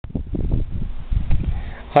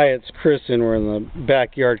Hi, it's Chris, and we're in the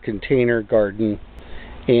backyard container garden,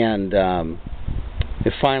 and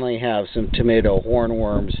we finally have some tomato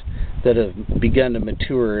hornworms that have begun to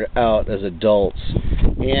mature out as adults.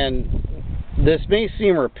 And this may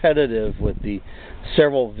seem repetitive with the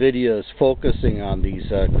several videos focusing on these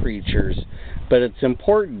creatures, but it's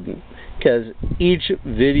important because each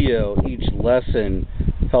video, each lesson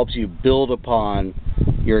helps you build upon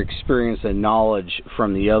your experience and knowledge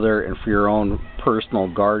from the other and for your own personal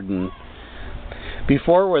garden.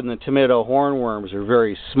 Before, when the tomato hornworms were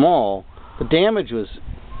very small, the damage was,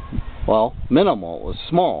 well, minimal. It was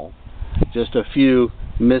small. Just a few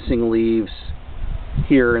missing leaves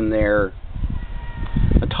here and there,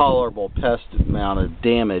 a tolerable pest amount of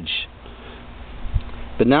damage.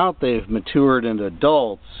 But now that they've matured into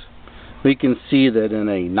adults, we can see that in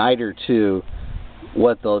a night or two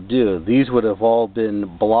what they'll do. These would have all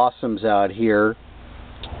been blossoms out here,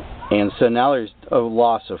 and so now there's a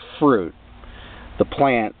loss of fruit. The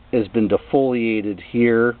plant has been defoliated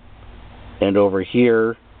here and over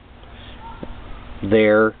here,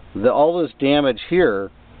 there. All this damage here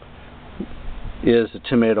is the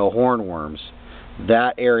tomato hornworms.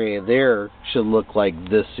 That area there should look like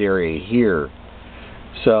this area here.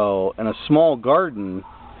 So in a small garden,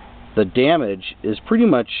 the damage is pretty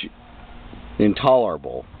much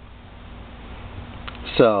intolerable.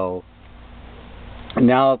 So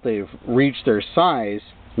now that they've reached their size,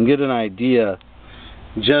 you can get an idea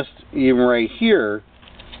just even right here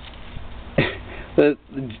that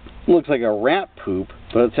looks like a rat poop,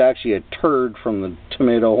 but it's actually a turd from the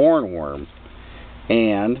tomato hornworm.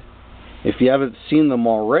 And if you haven't seen them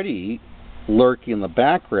already lurking in the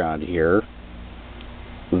background here,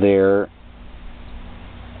 there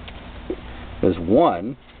is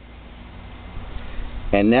one.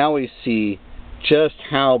 And now we see just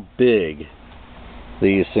how big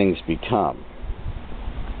these things become.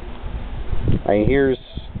 Here's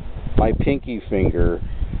my pinky finger,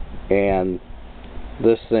 and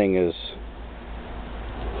this thing is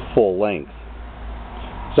full length.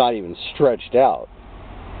 It's not even stretched out.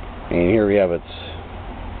 And here we have its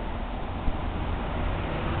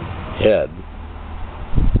head.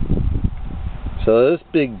 So this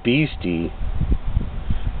big beastie,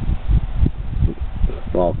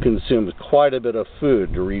 well, consumes quite a bit of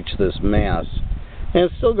food to reach this mass. And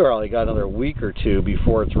it's still probably got another week or two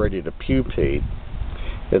before it's ready to pupate.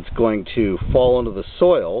 It's going to fall into the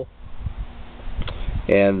soil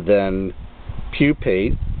and then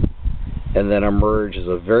pupate and then emerge as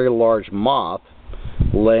a very large moth,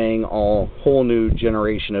 laying a whole new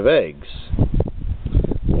generation of eggs.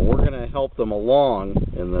 Well, we're going to help them along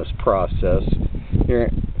in this process. Here,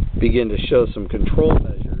 begin to show some control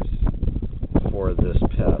measures for this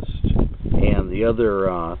pest and the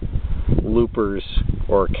other loopers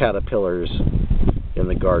or caterpillars in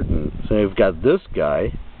the garden. So we've got this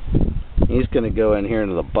guy. He's going to go in here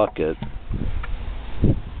into the bucket.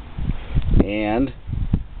 And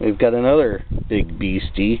we've got another big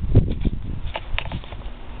beastie.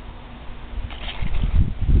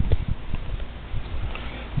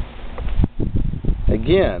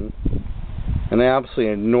 Again, an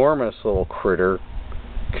absolutely enormous little critter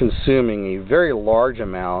consuming a very large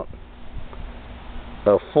amount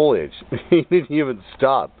of foliage. He didn't even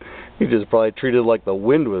stop. He just probably treated it like the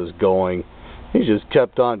wind was going. He just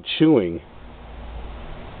kept on chewing.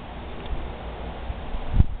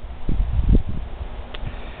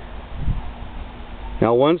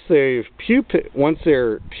 Now once they're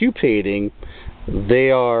pupating, they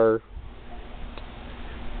are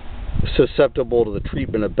susceptible to the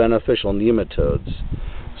treatment of beneficial nematodes.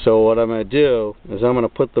 So what I'm going to do is I'm going to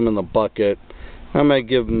put them in the bucket. I'm going to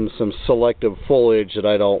give them some selective foliage that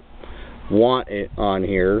I don't want it on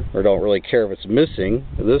here, or don't really care if it's missing.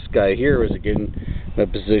 This guy here is again in a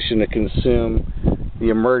position to consume the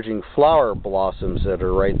emerging flower blossoms that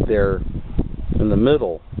are right there in the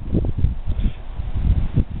middle.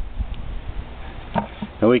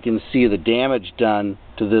 And we can see the damage done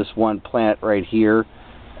to this one plant right here,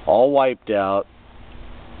 all wiped out.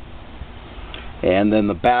 And then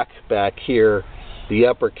the back here, the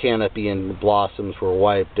upper canopy and the blossoms were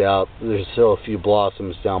wiped out. There's still a few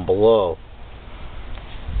blossoms down below.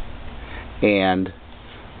 And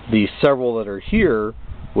the several that are here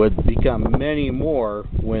would become many more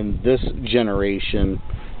when this generation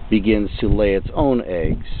begins to lay its own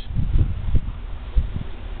eggs.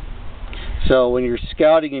 So when you're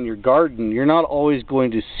scouting in your garden, you're not always going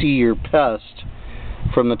to see your pest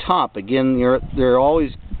from the top. Again, they're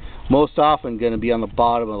always most often going to be on the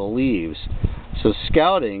bottom of the leaves. So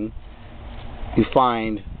scouting, you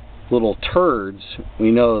find little turds. We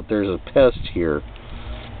know that there's a pest here.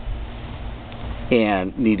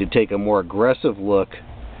 and need to take a more aggressive look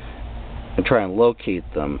and try and locate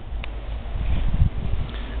them.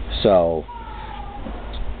 So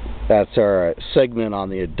that's our segment on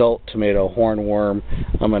the adult tomato hornworm.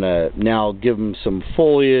 I'm going to now give them some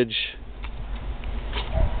foliage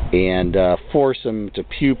and force them to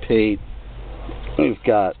pupate. We've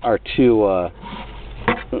got our two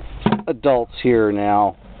adults here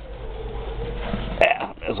now.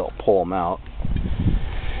 As I'll pull them out.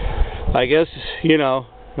 I guess, you know,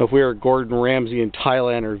 if we were Gordon Ramsay in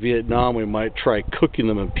Thailand or Vietnam, we might try cooking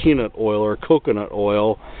them in peanut oil or coconut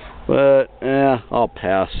oil. But, I'll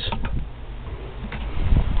pass.